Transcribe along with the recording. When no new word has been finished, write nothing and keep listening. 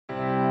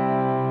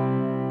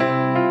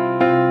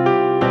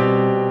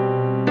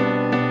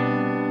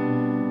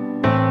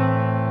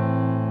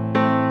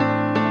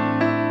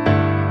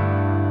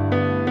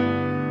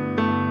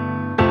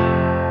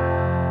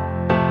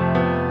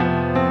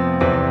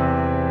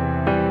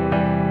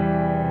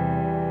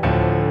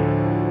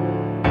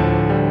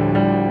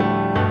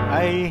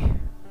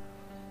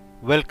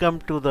Welcome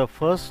to the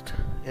first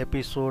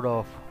episode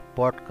of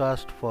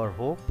Podcast for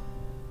Hope.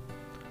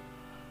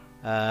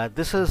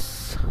 This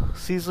is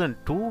season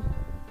 2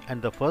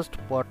 and the first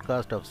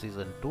podcast of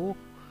season 2.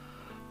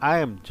 I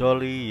am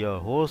Jolly, your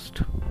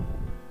host,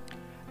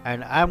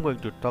 and I am going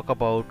to talk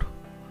about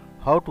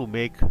how to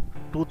make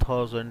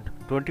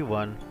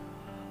 2021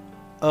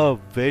 a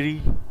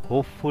very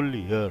hopeful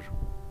year.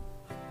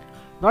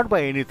 Not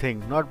by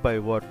anything, not by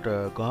what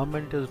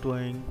government is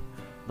doing,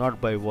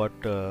 not by what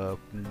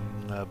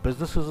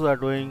businesses are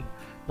doing,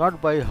 not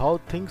by how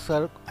things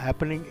are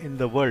happening in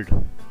the world,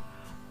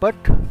 but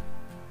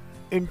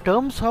in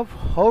terms of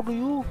how do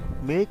you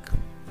make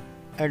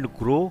and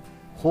grow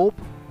hope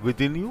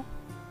within you?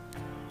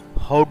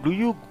 How do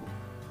you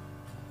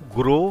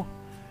grow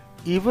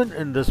even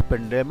in this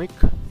pandemic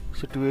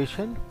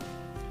situation?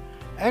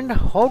 And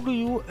how do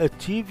you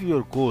achieve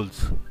your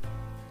goals?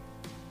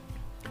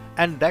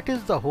 And that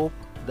is the hope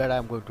that I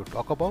am going to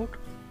talk about.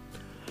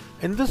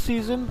 In this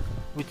season,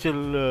 which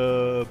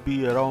will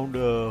be around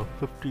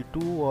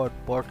 52 odd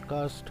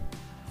podcasts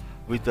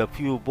with a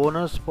few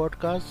bonus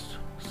podcasts,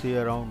 say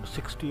around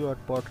 60 odd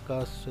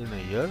podcasts in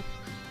a year,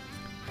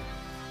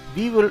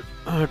 we will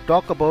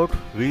talk about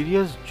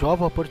various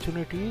job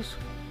opportunities,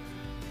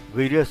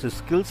 various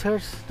skill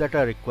sets that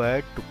are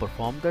required to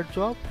perform that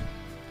job,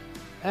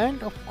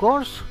 and of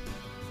course,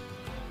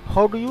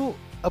 how do you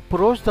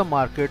approach the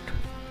market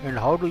and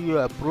how do you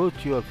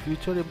approach your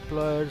future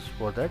employers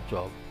for that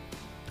job.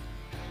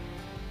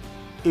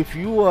 If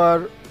you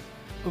are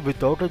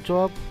without a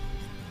job,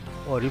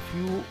 or if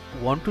you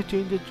want to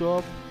change a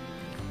job,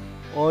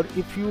 or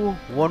if you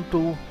want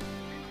to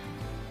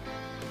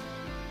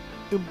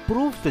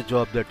improve the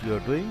job that you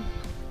are doing,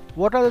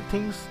 what are the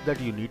things that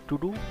you need to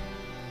do?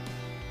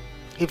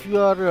 If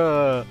you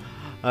are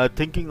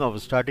thinking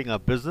of starting a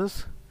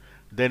business,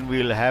 then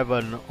we'll have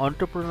an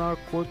entrepreneur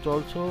coach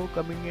also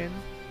coming in,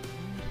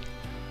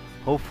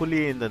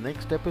 hopefully in the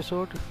next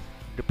episode.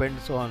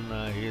 Depends on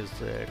his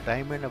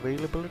time and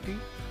availability.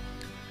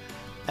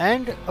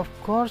 And of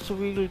course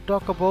we will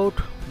talk about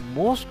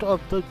most of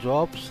the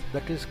jobs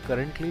that is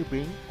currently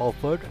being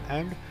offered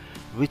and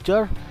which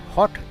are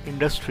hot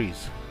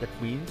industries. That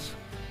means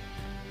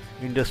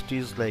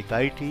industries like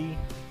IT,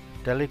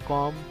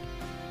 telecom,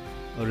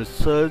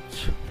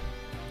 research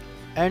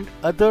and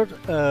other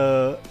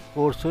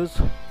courses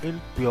in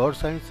pure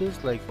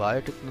sciences like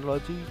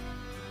biotechnology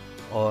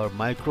or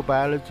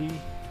microbiology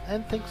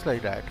and things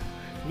like that.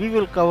 We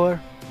will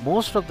cover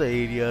most of the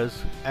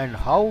areas and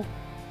how,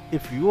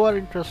 if you are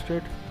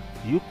interested,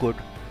 you could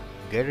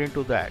get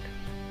into that.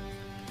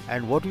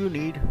 And what you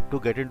need to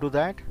get into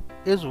that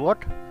is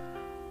what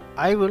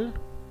I will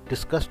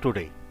discuss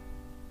today.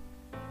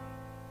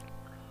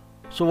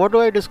 So what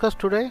do I discuss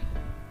today?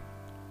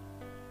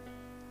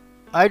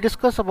 I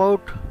discuss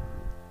about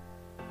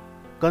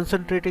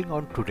concentrating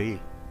on today.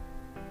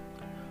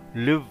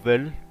 Live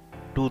well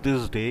to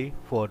this day,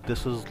 for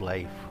this is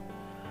life,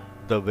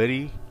 the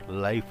very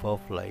life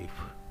of life.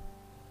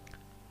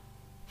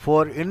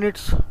 For in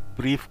its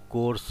brief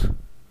course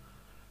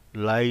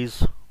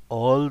lies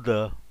all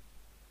the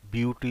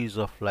beauties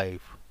of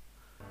life,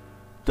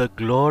 the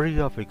glory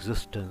of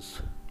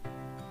existence,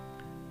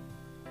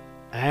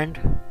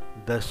 and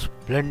the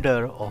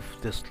splendor of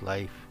this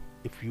life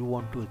if you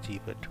want to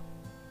achieve it.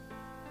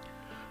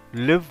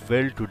 Live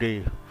well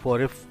today, for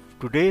if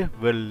today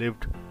well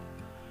lived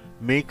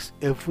makes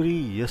every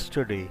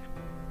yesterday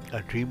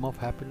a dream of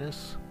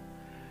happiness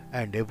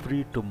and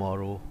every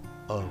tomorrow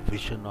a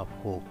vision of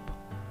hope.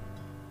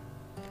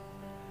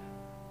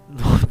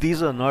 No,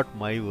 these are not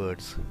my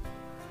words.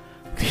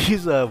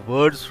 These are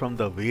words from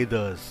the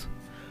Vedas,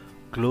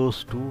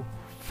 close to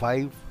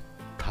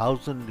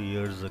 5,000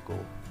 years ago.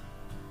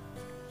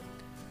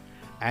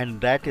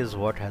 And that is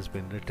what has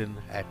been written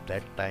at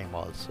that time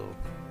also.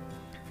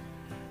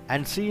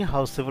 And see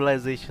how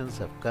civilizations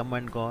have come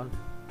and gone,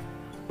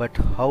 but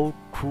how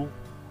true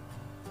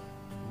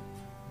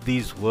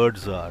these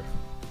words are.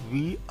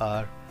 We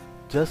are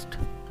just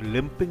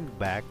limping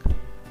back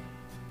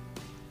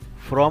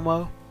from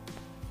a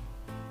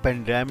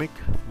pandemic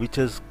which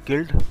has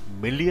killed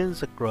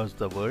millions across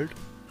the world,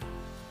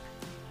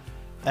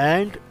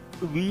 and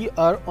we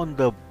are on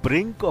the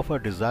brink of a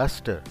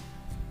disaster.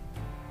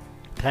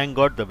 Thank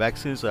God the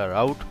vaccines are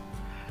out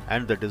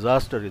and the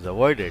disaster is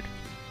avoided.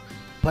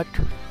 But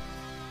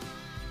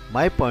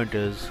my point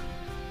is,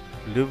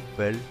 live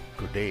well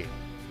today.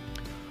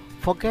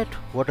 Forget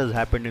what has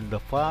happened in the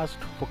past,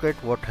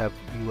 forget what have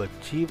you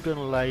achieved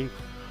in life,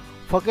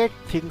 forget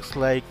things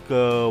like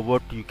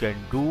what you can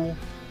do,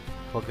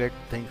 forget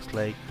things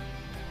like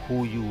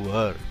who you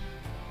were.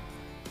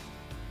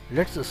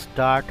 Let's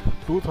start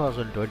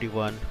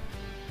 2021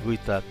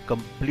 with a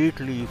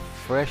completely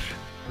fresh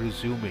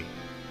resume,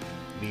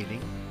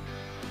 meaning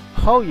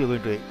how you're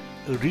going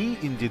to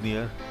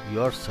re-engineer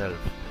yourself,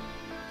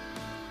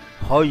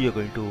 how you're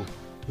going to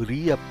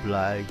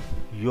reapply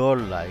your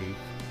life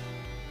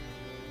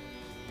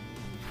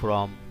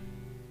from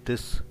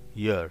this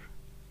year.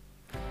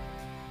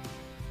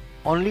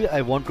 Only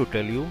I want to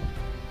tell you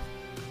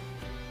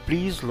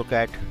Please look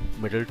at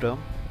middle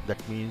term,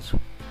 that means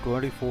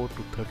 24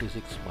 to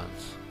 36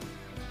 months.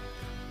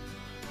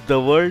 The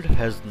world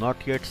has not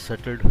yet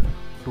settled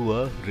to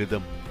a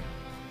rhythm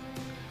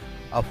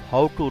of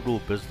how to do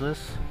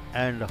business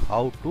and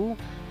how to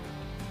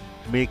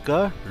make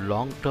a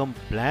long term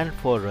plan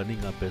for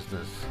running a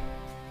business.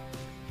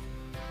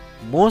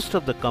 Most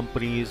of the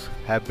companies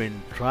have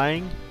been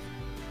trying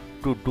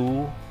to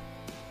do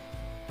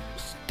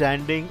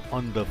standing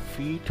on the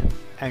feet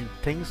and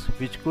things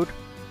which could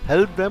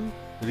help them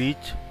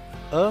reach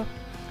a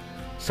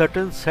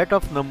certain set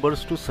of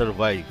numbers to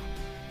survive.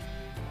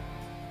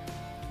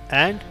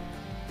 And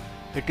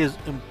it is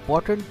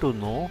important to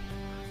know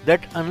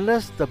that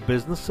unless the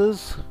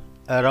businesses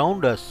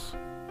around us,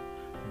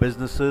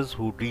 businesses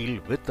who deal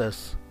with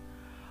us,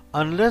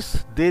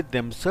 unless they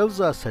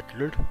themselves are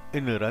settled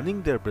in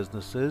running their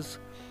businesses,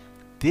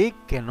 they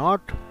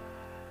cannot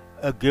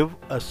give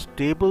a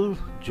stable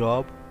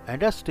job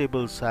and a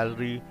stable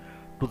salary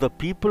to the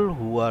people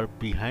who are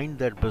behind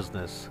that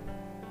business.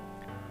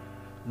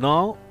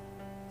 Now,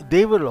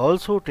 they will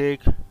also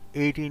take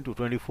 18 to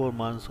 24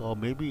 months or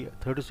maybe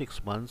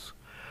 36 months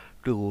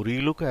to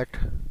relook at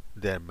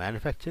their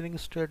manufacturing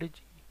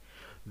strategy,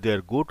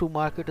 their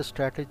go-to-market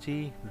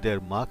strategy, their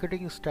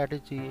marketing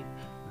strategy,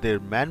 their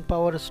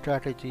manpower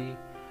strategy,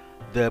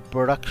 their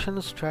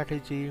production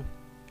strategy,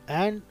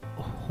 and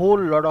a whole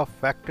lot of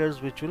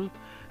factors which will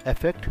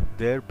affect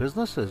their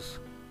businesses.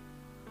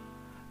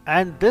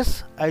 And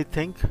this, I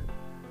think,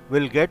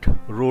 will get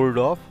rolled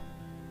off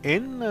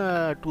in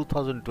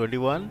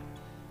 2021,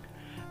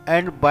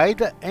 and by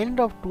the end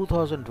of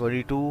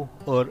 2022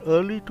 or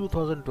early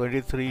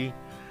 2023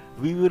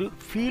 we will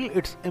feel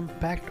its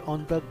impact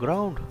on the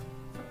ground.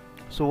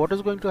 So what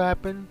is going to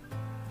happen?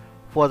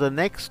 For the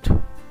next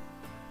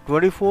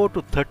 24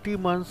 to 30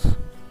 months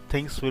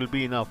things will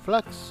be in a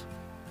flux.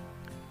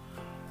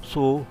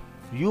 So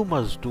you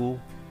must do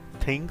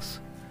things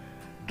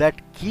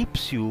that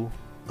keeps you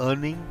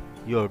earning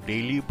your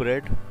daily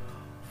bread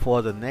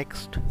for the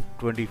next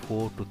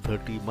 24 to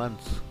 30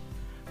 months,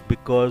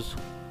 because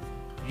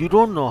you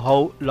don't know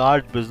how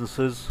large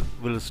businesses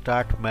will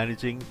start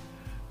managing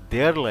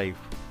their life.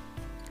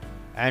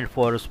 And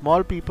for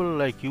small people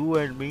like you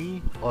and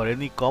me or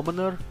any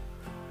commoner,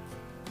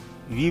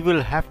 we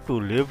will have to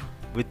live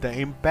with the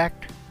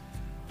impact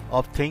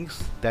of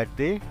things that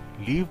they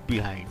leave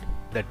behind,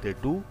 that they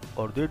do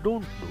or they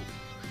don't do.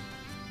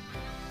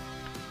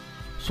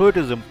 So it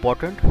is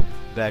important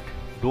that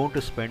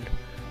don't spend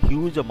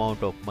huge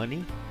amount of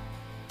money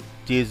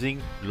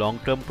chasing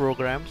long-term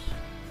programs.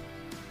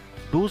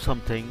 Do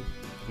something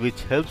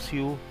which helps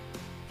you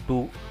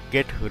to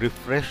get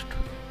refreshed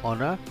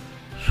on a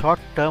short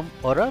term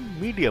or a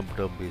medium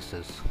term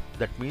basis.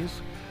 That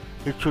means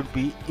it should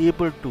be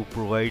able to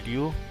provide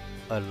you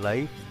a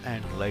life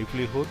and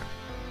livelihood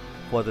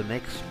for the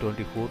next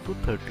 24 to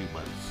 30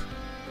 months.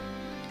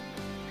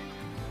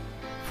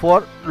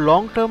 For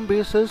long term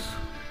basis,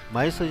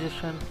 my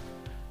suggestion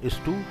is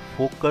to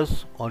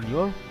focus on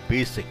your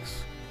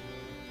basics.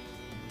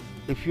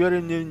 If you are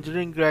an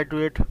engineering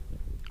graduate,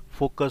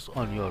 focus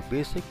on your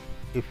basic.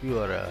 If you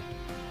are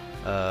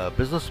a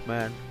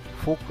businessman,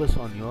 focus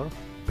on your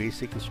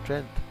basic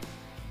strength.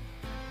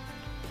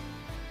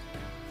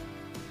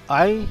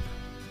 I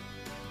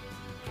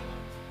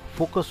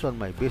focused on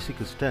my basic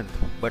strength,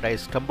 but I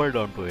stumbled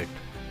onto it.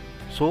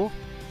 So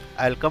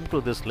I'll come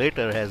to this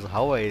later as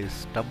how I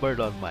stumbled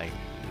on my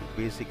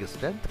basic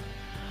strength.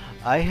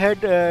 I had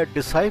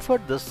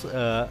deciphered this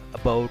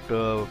about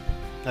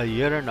a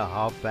year and a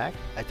half back,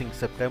 I think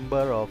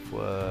September of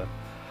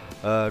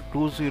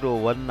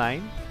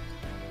 2019.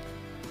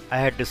 I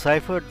had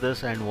deciphered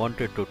this and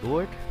wanted to do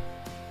it,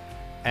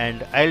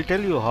 and I'll tell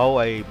you how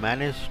I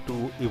managed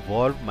to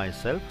evolve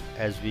myself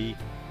as we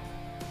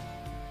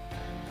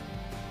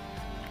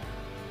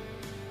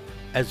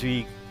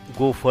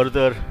go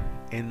further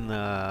in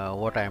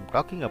what I am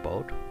talking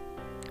about.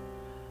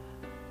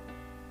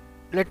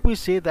 Let me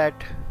say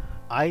that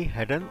I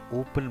had an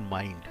open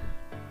mind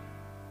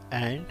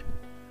and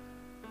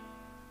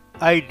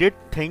I did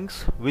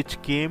things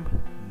which came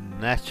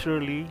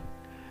naturally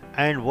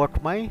and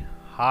what my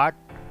heart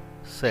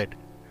said.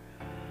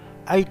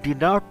 I did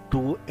not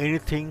do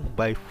anything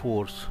by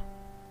force.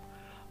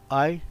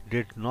 I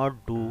did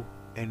not do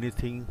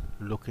anything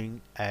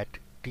looking at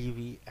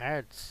TV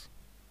ads.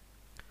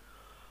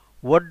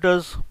 What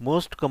does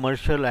most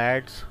commercial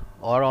ads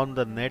or on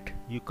the net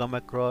you come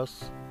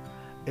across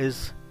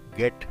is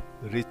get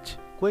rich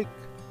quick.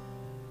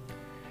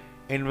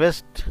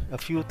 Invest a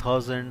few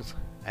thousands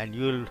and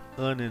you'll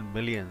earn in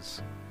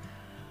millions.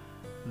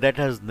 That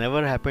has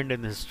never happened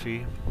in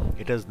history.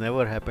 It has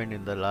never happened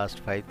in the last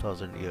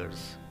 5,000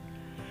 years.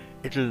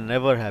 It will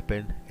never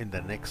happen in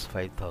the next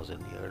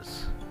 5,000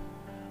 years.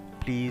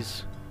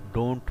 Please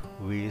don't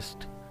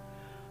waste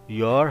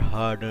your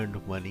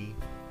hard-earned money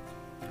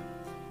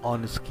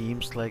on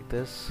schemes like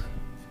this.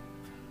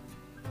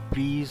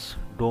 Please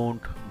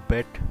don't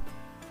bet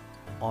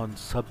on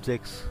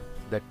subjects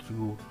that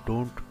you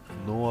don't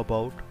know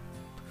about.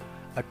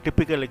 A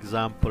typical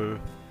example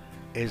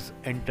is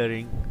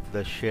entering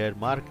the share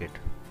market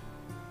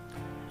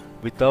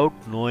without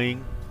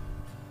knowing,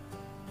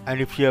 and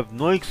if you have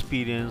no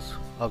experience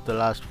of the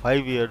last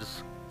 5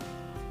 years,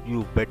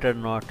 you better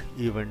not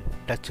even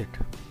touch it.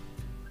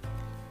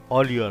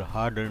 All your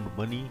hard-earned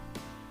money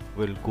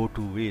will go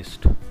to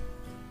waste.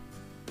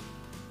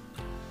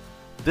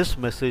 This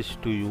message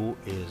to you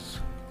is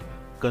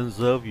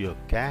conserve your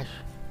cash,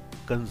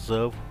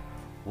 conserve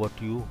what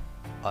you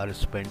are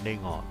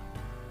spending on.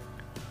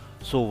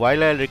 So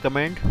while I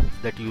recommend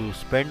that you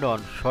spend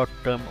on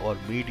short-term or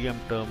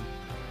medium-term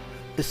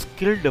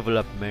skill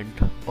development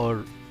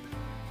or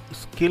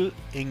skill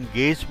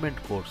engagement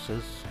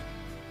courses,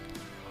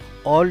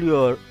 all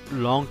your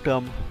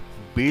long-term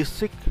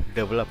basic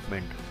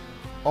development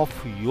of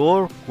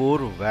your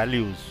core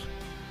values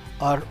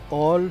are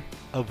all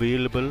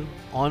available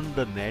on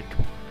the net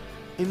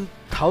in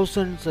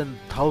thousands and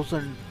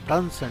thousands,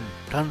 tons and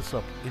tons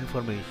of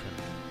information.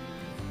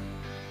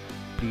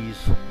 Please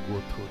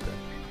go through them.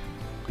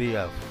 They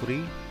are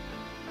free.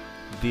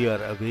 They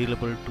are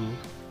available to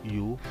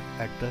you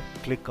at the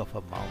click of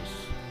a mouse.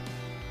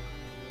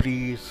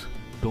 Please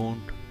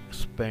don't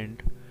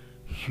spend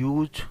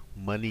huge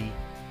money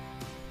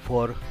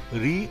for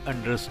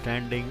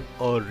re-understanding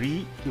or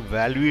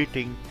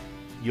re-evaluating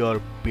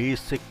your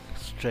basic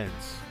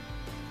strengths.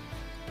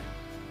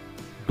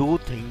 Do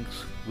things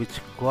which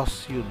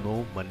cost you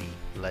no money,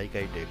 like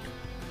I did.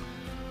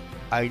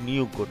 I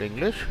knew good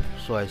English,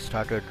 so I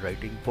started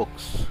writing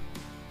books.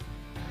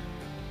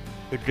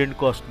 It didn't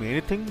cost me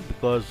anything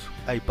because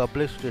I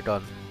published it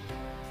on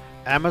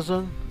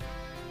Amazon,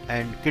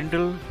 and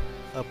Kindle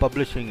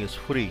publishing is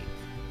free.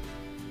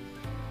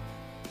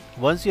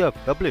 Once you have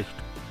published,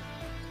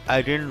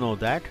 I didn't know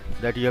that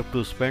you have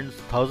to spend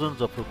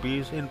thousands of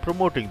rupees in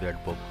promoting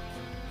that book.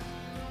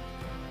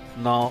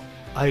 Now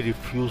I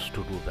refuse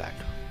to do that.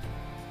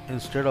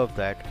 Instead of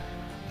that,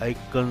 I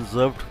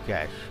conserved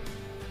cash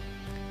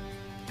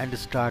and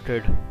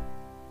started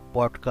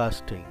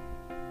podcasting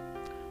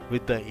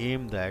with the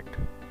aim that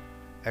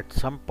at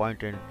some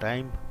point in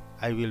time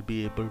I will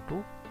be able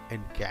to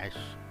encash.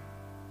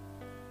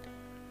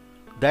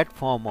 That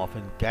form of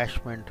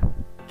encashment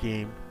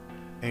came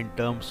in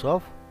terms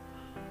of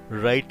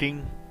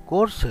writing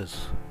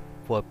courses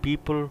for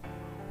people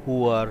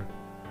who are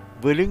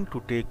willing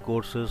to take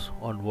courses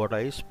on what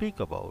I speak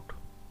about.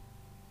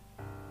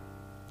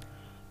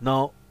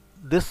 Now,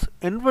 this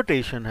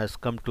invitation has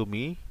come to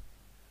me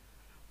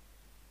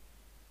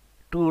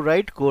to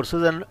write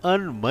courses and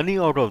earn money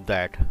out of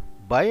that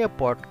by a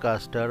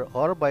podcaster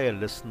or by a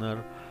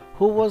listener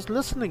who was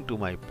listening to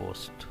my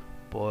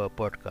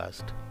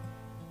podcast.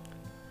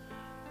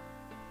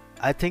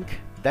 I think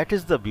that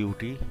is the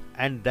beauty,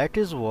 and that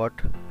is what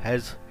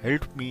has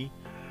helped me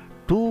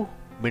to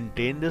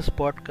maintain this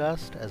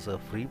podcast as a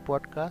free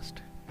podcast,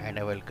 and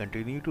I will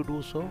continue to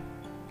do so.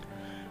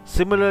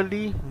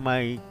 Similarly,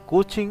 my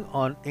coaching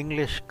on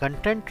English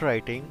content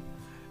writing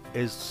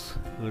is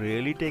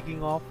really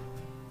taking off,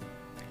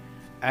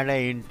 and I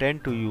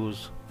intend to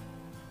use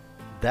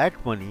that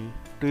money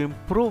to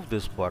improve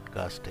this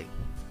podcasting.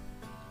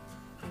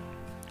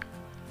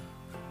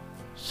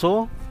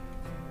 So,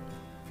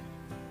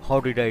 how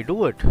did I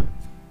do it?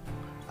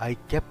 I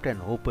kept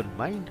an open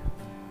mind.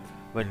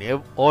 When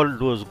all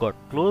doors got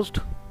closed,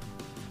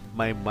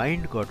 my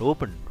mind got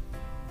opened.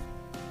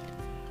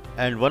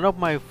 And one of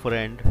my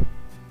friend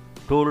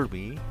told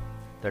me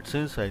that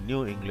since I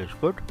knew English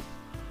good,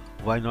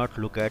 why not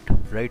look at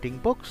writing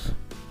books?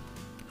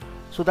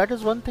 So that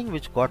is one thing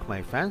which caught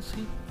my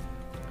fancy.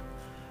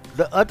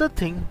 The other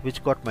thing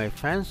which caught my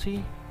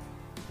fancy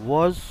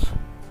was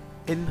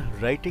in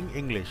writing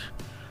English.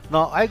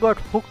 Now I got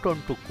hooked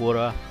onto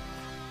Quora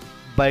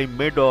by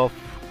mid of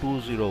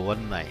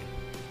 2019,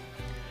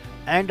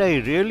 and I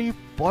really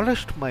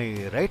polished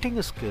my writing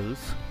skills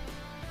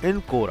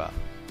in Quora,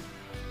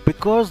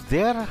 because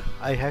there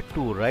I had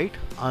to write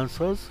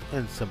answers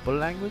in simple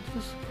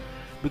languages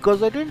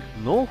because I didn't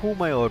know who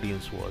my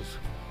audience was.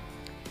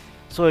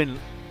 So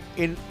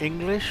in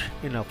English,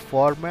 in a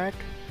format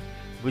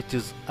which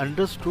is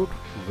understood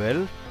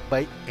well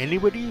by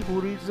anybody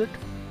who reads it,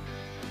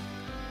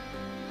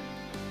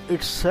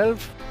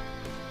 itself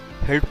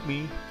helped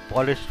me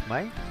polish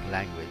my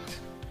language.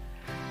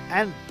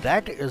 And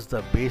that is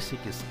the basic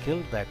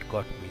skill that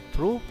got me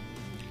through,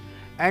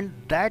 and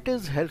that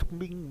is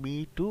helping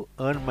me to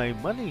earn my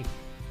money.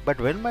 But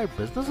when my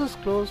business is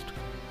closed,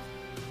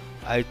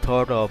 I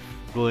thought of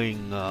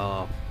doing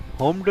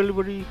home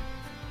delivery.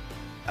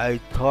 I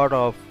thought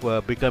of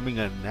becoming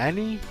a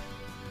nanny.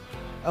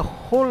 A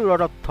whole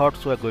lot of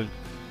thoughts were going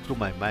through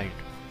my mind.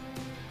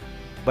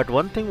 But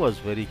one thing was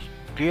very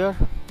clear,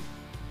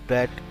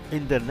 that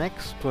in the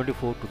next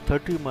 24 to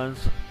 30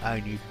 months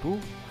I need to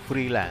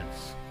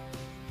freelance.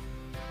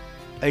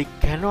 I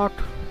cannot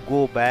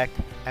go back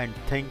and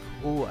think,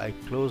 oh, I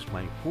closed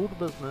my food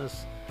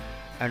business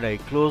and I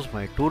closed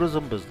my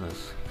tourism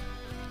business.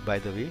 By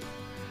the way,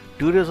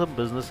 tourism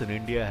business in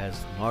India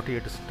has not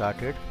yet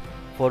started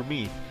for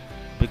me,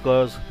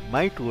 because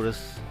my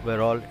tourists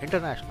were all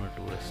international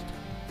tourists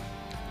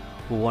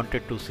who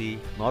wanted to see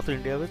North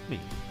India with me.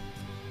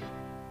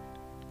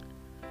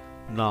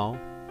 Now,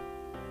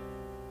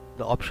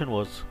 the option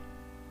was,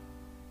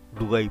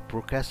 do I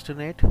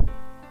procrastinate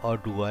or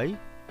do I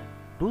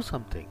do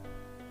something?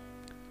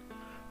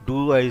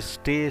 Do I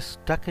stay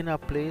stuck in a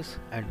place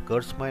and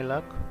curse my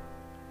luck?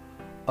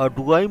 Or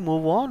do I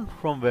move on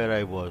from where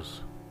I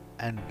was?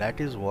 And that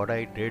is what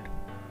I did.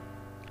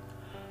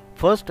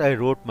 First, I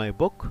wrote my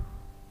book.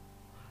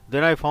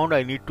 Then I found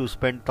I need to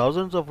spend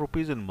thousands of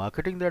rupees in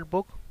marketing that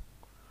book.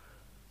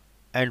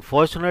 And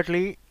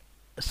fortunately,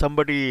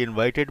 somebody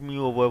invited me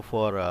over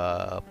for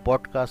a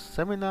podcast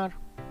seminar.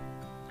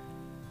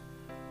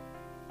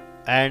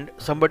 And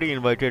somebody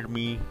invited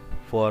me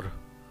for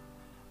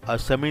a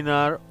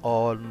seminar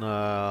on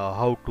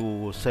how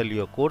to sell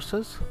your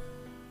courses.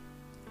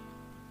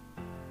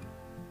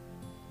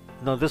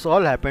 Now this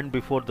all happened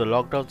before the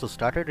lockdowns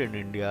started in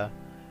India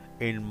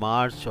in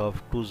March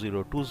of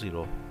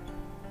 2020.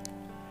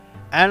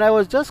 And I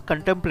was just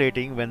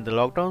contemplating when the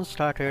lockdown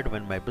started,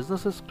 when my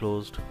businesses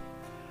closed,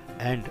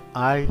 and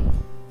I,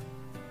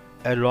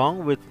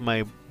 along with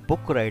my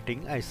book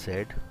writing, I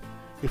said,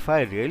 if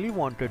I really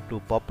wanted to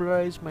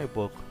popularize my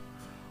book,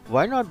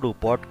 why not do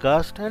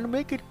podcast and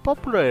make it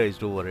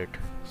popularized over it?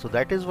 So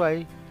that is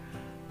why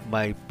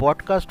my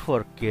podcast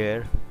for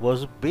care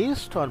was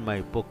based on my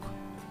book,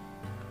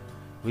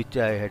 which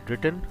I had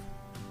written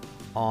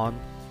on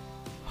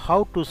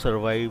how to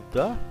survive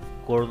the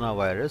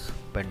coronavirus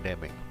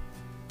pandemic.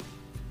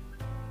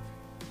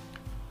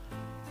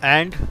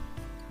 And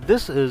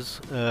this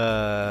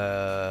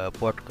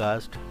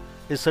podcast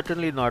is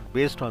certainly not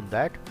based on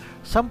that.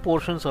 Some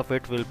portions of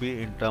it will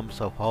be in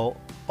terms of how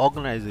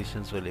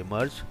organizations will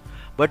emerge,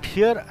 but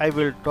here I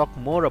will talk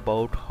more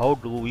about how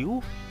do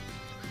you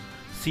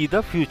see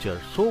the future.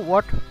 So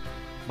what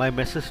my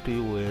message to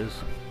you is,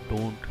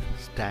 don't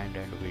stand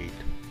and wait.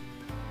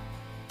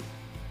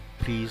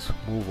 Please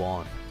move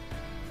on.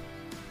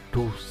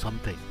 Do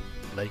something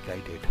like I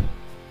did.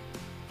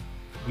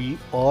 We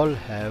all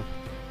have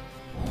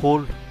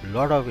whole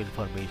lot of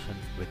information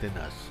within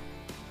us.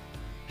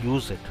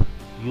 Use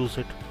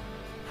it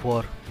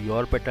for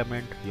your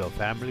betterment, your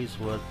family's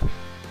worth.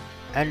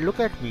 And look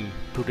at me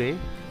today.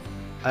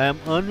 I am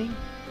earning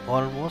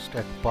almost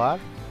at par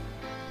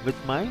with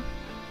my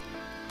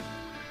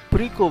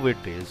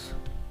pre-COVID days.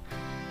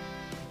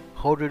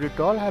 How did it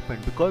all happen?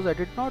 Because I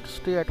did not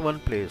stay at one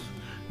place.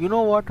 You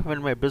know what?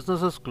 When my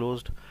businesses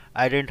closed,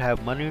 I didn't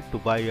have money to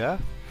buy a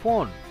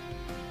phone,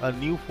 a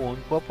new phone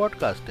for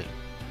podcasting.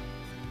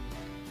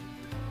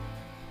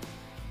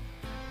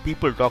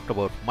 People talked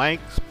about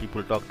mics,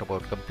 people talked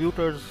about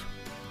computers,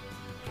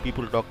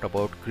 people talked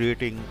about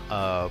creating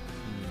a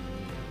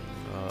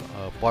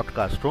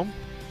podcast room.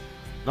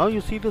 Now you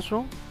see this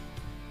room?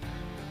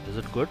 Is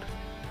it good?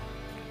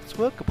 It's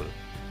workable.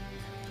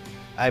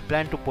 I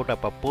plan to put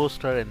up a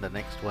poster in the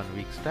next 1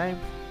 week's time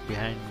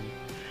behind me,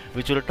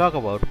 which will talk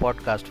about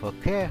podcast for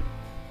care.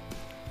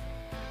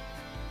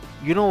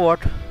 You know what?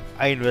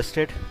 I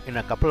invested in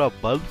a couple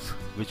of bulbs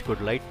which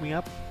could light me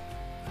up,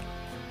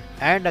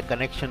 and a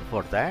connection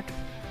for that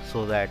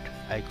so that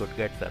I could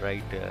get the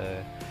right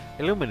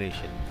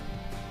illumination.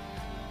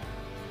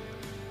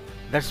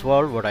 That's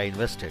all what I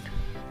invested.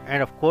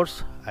 And of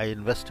course, I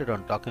invested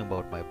on talking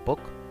about my book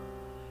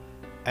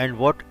and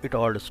what it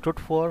all stood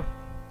for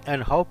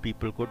and how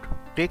people could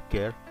take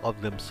care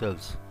of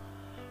themselves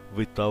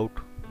without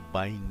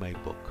buying my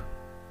book.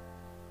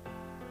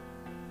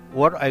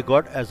 What I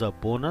got as a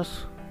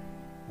bonus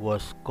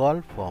was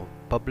call for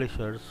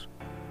publishers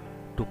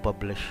to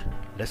publish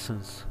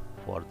lessons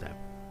for them.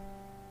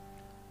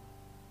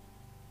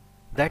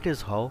 That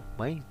is how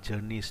my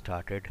journey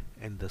started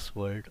in this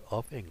world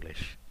of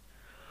English.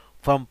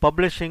 From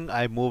publishing,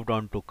 I moved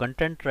on to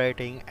content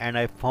writing, and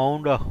I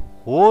found a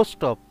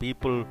host of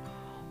people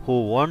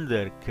who want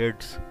their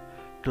kids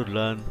to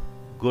learn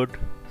good,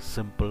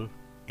 simple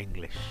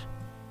English.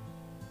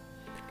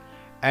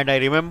 And I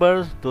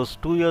remember those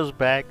 2 years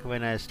back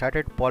when I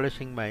started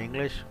polishing my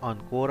English on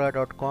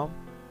Quora.com.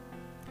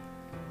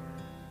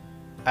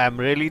 I'm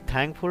really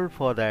thankful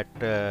for that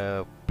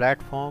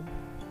platform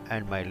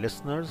and my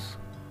listeners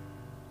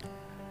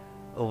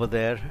over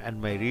there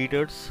and my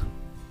readers.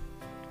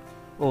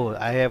 Oh,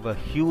 I have a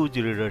huge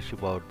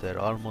readership out there,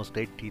 almost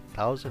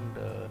 80,000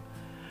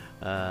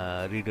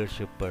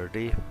 readership per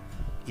day.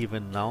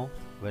 Even now,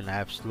 when I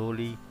have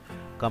slowly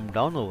come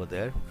down over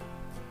there.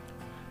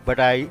 But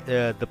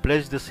the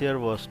pledge this year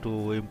was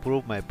to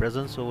improve my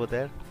presence over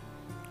there,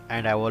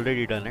 and I've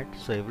already done it.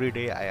 So every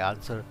day I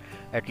answer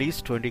at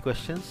least 20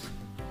 questions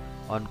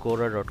on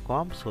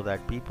Quora.com so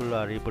that people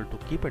are able to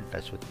keep in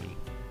touch with me.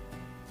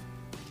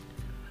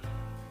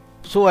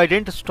 So I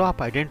didn't stop,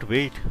 I didn't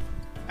wait.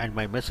 And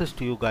my message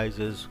to you guys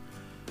is,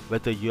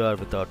 whether you are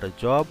without a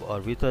job or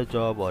with a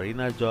job or in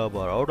a job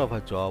or out of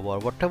a job or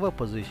whatever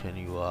position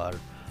you are,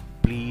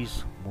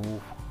 please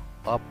move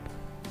up.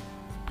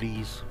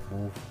 Please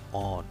move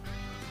on.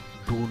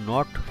 Do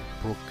not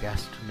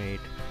procrastinate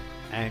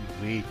and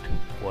wait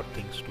for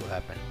things to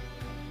happen.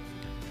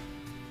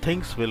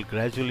 Things will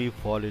gradually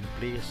fall in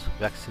place.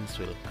 Vaccines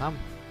will come.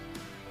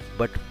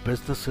 but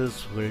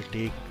businesses will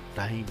take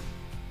time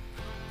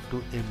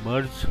to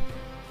emerge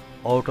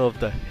out of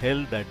the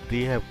hell that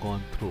they have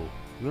gone through.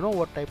 You know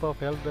what type of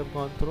hell they've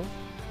gone through?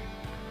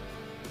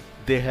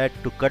 They had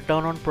to cut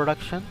down on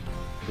production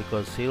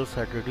because sales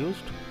had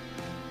reduced.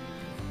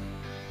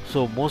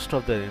 So most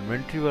of their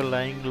inventory were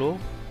lying low.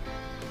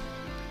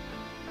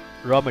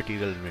 Raw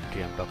material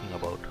inventory I'm talking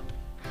about.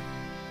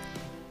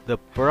 The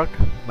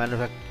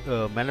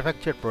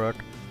manufactured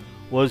product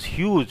was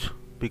huge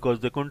because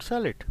they couldn't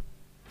sell it.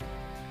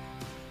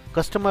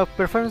 Customer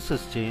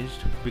preferences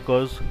changed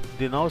because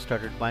they now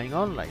started buying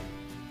online.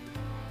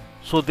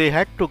 So they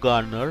had to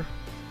garner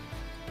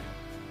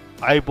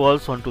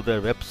eyeballs onto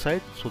their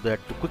website, so they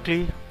had to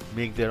quickly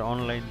make their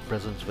online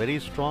presence very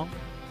strong,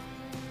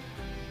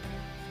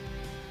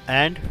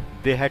 and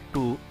they had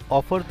to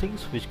offer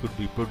things which could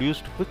be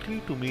produced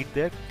quickly to meet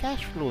their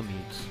cash flow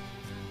needs.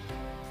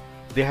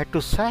 They had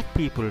to sack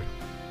people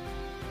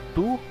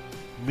to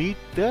meet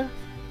their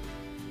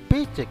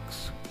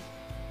paychecks.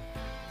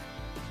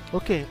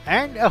 Okay,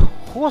 and a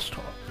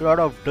lot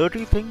of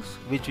dirty things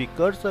which we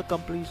curse the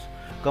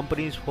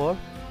companies for.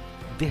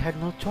 They had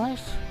no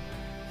choice.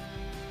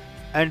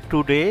 And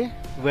today,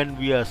 when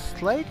we are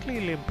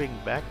slightly limping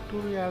back to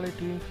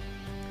reality,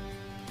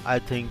 I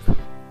think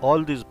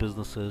all these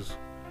businesses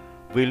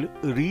will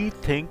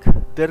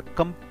rethink their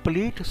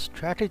complete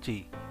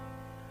strategy,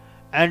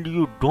 and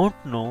you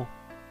don't know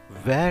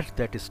where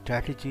that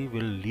strategy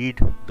will lead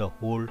the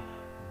whole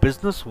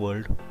business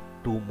world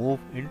to move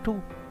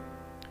into.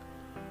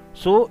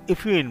 So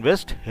if you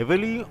invest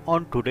heavily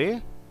on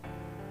today,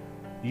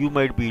 you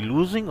might be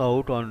losing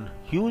out on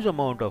huge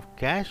amount of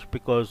cash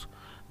because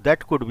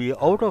that could be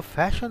out of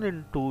fashion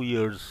in 2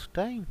 years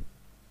time.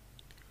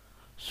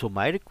 So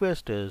my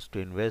request is to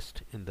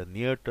invest in the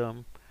near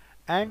term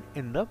and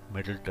in the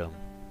middle term.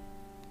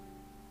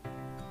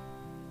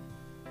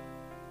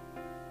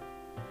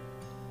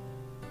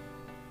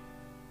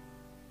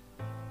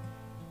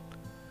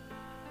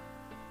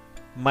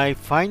 My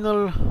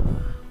final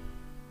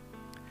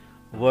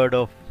word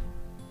of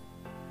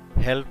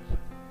help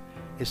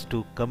is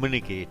to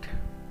communicate.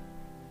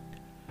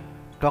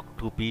 Talk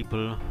to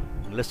people,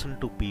 listen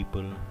to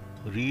people,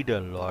 read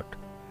a lot,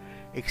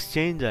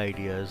 exchange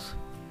ideas,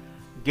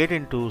 get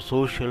into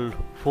social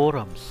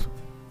forums.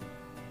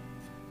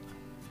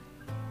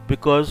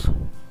 Because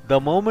the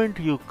moment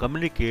you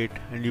communicate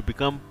and you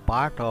become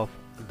part of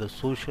the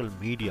social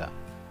media,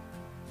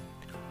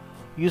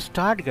 you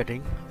start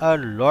getting a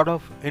lot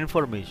of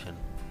information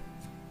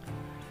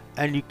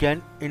and you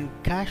can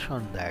encash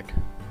on that.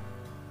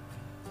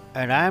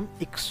 And I am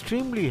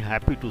extremely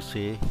happy to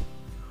say,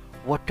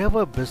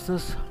 whatever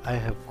business I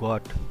have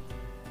got,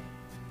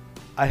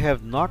 I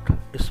have not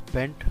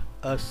spent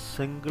a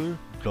single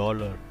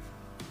dollar,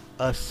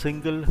 a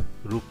single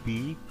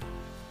rupee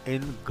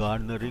in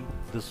garnering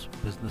these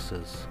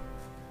businesses.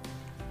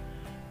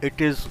 It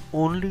is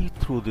only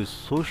through these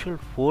social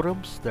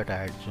forums that I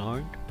had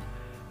joined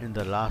in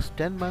the last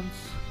 10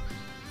 months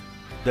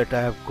that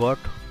I have got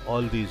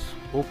all these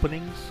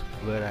openings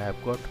where I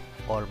have got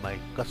all my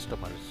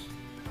customers.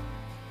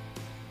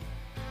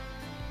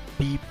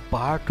 Be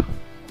part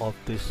of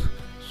this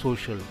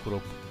social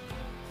group,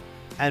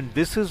 and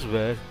this is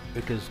where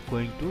it is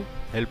going to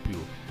help you.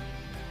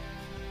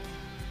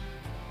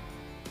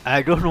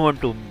 I don't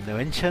want to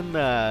mention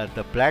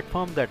the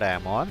platform that I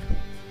am on,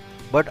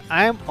 but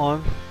I am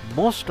on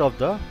most of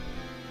the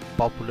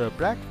popular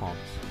platforms.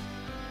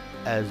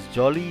 As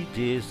Jolly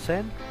J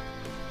Sen,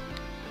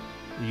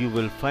 you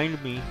will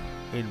find me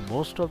in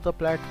most of the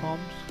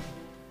platforms,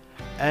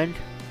 and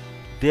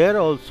there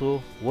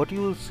also what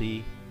you will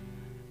see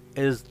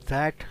is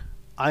that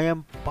I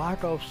am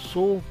part of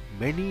so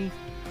many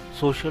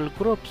social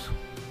groups,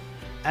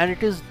 and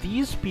it is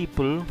these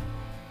people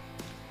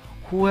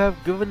who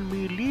have given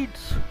me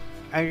leads,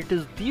 and it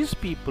is these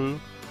people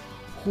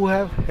who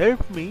have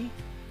helped me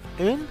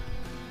in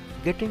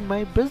getting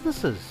my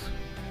businesses.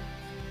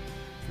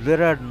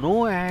 There are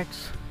no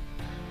ads,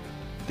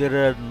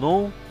 there are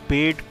no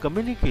paid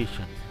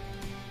communication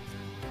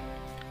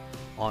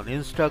on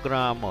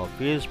Instagram or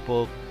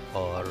Facebook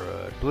or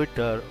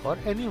Twitter or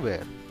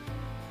anywhere.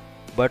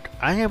 But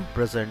I am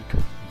present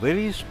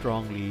very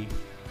strongly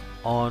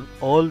on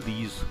all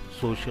these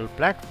social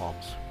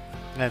platforms,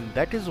 and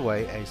that is why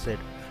I said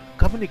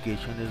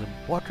communication is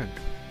important.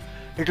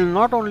 It will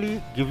not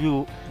only give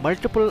you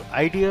multiple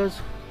ideas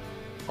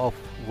of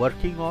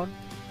working on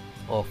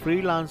or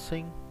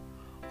freelancing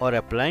or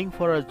applying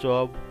for a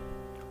job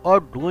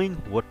or doing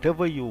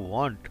whatever you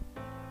want.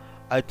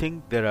 I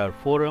think there are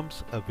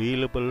forums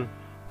available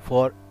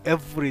for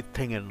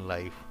everything in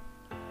life.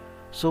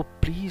 So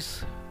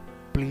please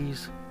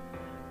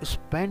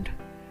spend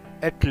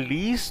at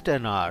least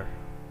an hour.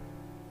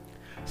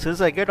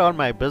 Since I get all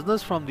my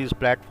business from these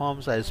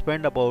platforms, I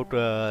spend about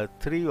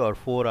 3 or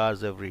 4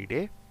 hours every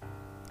day.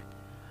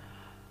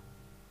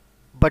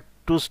 But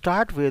to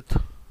start with,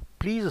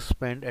 please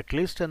spend at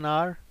least an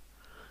hour.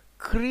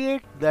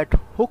 Create that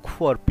hook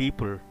for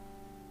people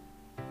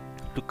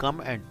to come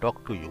and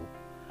talk to you,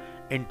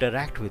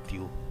 interact with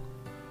you.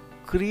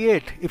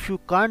 Create. If you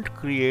can't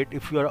create,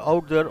 if you are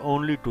out there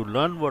only to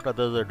learn what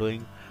others are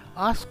doing,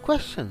 ask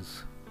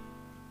questions.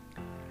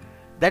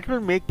 That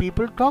will make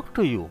people talk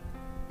to you.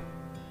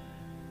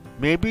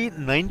 Maybe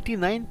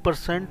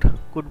 99%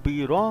 could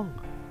be wrong,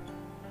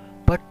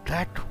 but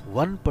that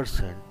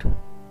 1%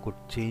 could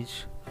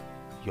change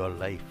your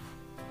life.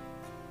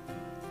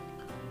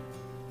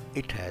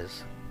 It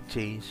has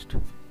changed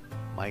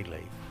my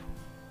life.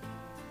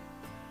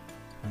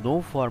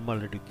 No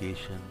formal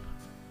education,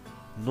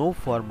 no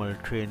formal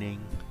training,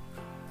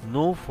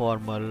 no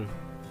formal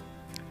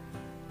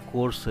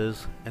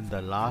courses in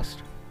the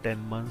last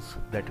 10 months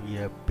that we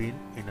have been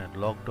in a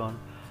lockdown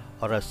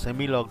or a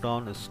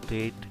semi-lockdown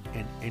state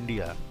in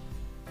India.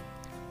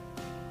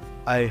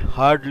 I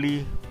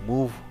hardly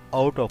move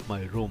out of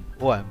my room.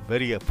 Oh, I'm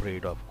very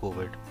afraid of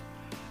COVID.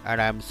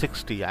 And I'm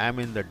 60, I'm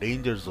in the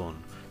danger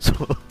zone.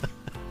 So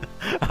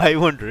I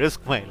won't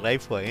risk my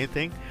life for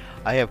anything.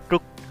 I have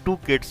took two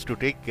kids to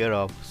take care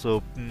of.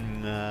 So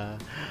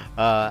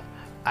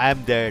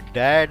I'm their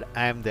dad,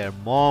 I'm their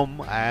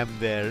mom, I'm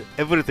their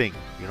everything.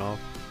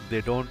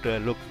 They don't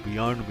look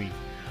beyond me.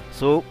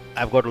 So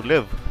I've got to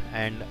live,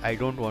 and I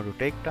don't want to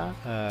take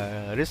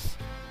risks.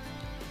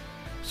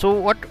 So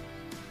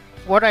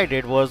what I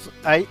did was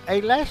I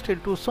lashed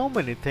into so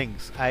many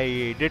things.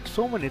 I did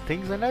so many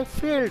things and I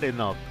failed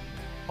in all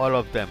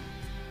of them.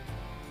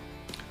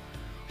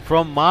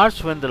 From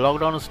March, when the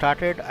lockdown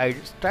started, I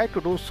tried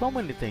to do so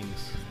many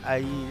things.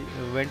 I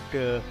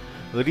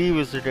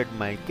revisited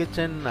my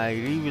kitchen, I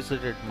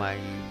revisited my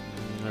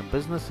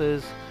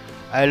businesses,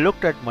 I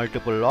looked at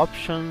multiple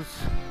options,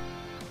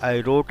 I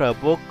wrote a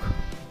book,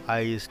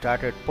 I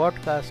started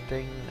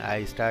podcasting,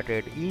 I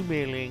started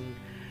emailing,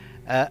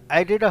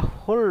 I did a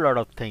whole lot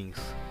of things.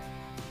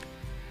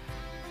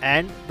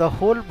 And the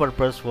whole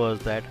purpose was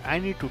that I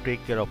need to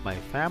take care of my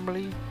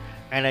family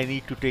and I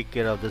need to take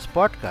care of this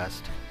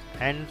podcast.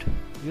 And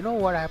you know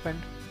what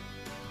happened?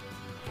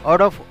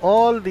 Out of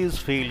all these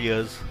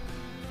failures,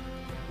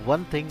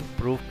 one thing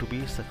proved to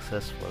be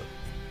successful,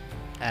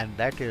 and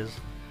that is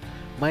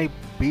my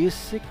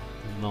basic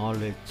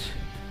knowledge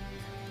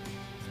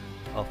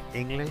of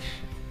English,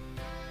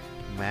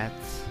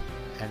 maths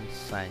and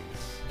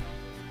science.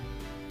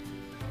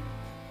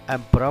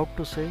 I'm proud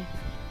to say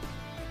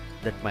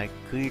that my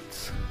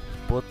kids,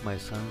 both my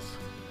sons,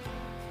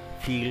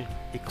 feel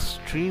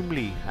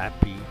extremely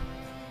happy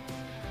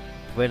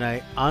when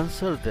I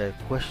answer their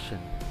question,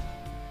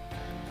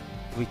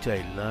 which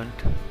I learnt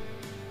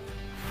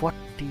 40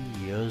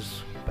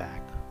 years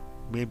back,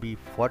 maybe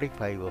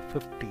 45 or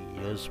 50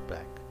 years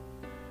back.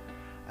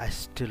 I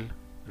still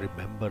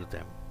remember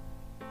them.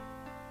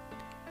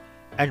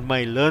 And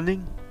my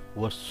learning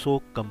was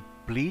so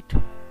complete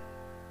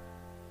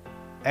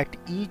at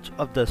each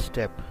of the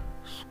steps: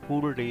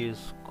 school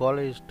days,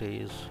 college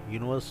days,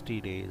 university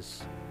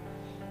days,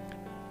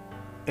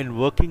 in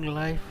working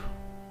life,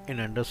 in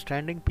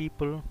understanding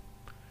people,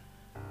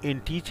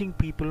 in teaching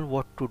people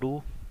what to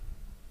do,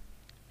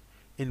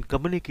 in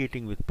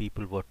communicating with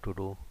people what to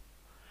do.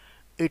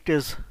 It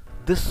is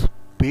this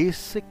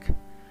basic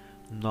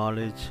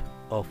knowledge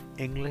of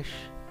English,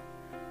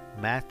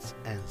 maths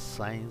and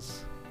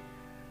science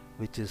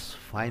which is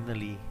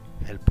finally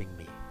helping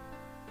me.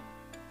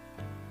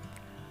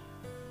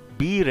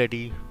 Be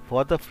ready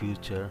for the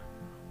future.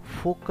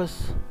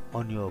 Focus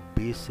on your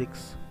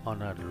basics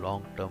on a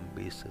long-term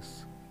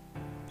basis.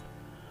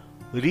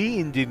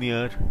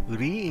 Re-engineer,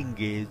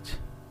 re-engage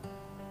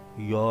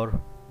your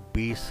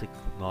basic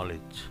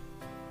knowledge.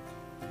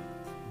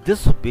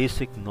 This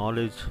basic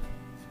knowledge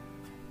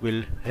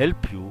will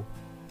help you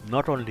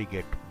not only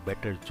get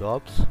better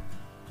jobs,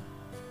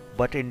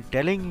 but in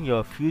telling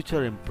your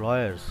future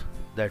employers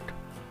that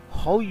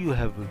how you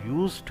have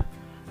used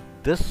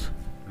this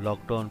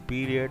lockdown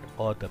period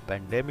or the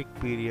pandemic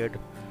period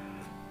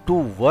to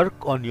work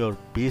on your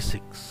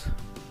basics.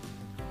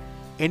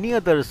 Any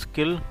other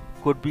skill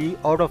could be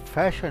out of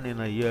fashion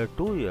in a year,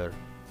 2 years.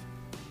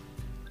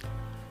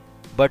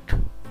 But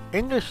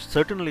English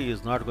certainly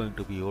is not going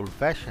to be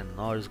old-fashioned,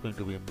 nor is going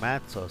to be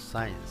maths or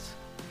science.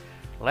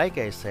 Like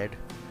I said,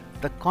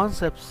 the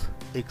concepts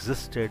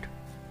existed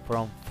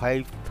from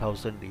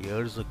 5,000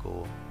 years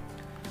ago.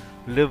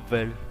 Live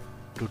well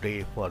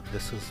today, for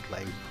this is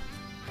life.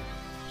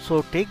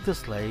 So take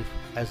this life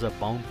as a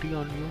bounty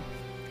on you,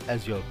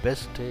 as your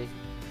best day.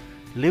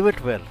 Live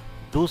it well,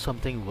 do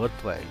something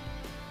worthwhile.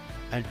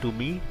 And to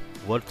me,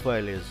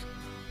 worthwhile is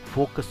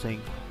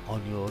focusing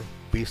on your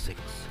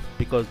basics,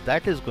 because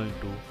that is going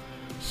to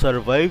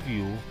survive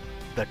you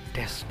the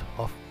test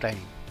of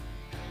time,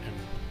 and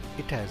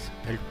it has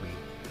helped me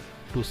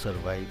to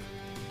survive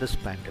this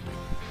pandemic.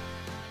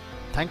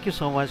 Thank you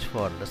so much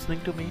for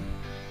listening to me.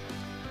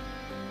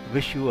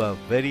 Wish you a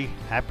very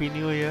happy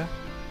new year.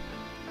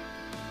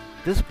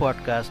 This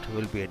podcast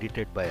will be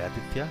edited by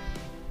Aditya,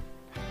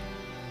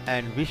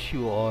 and wish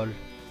you all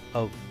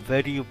a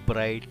very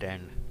bright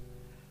and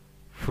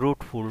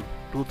fruitful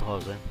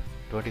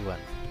 2021.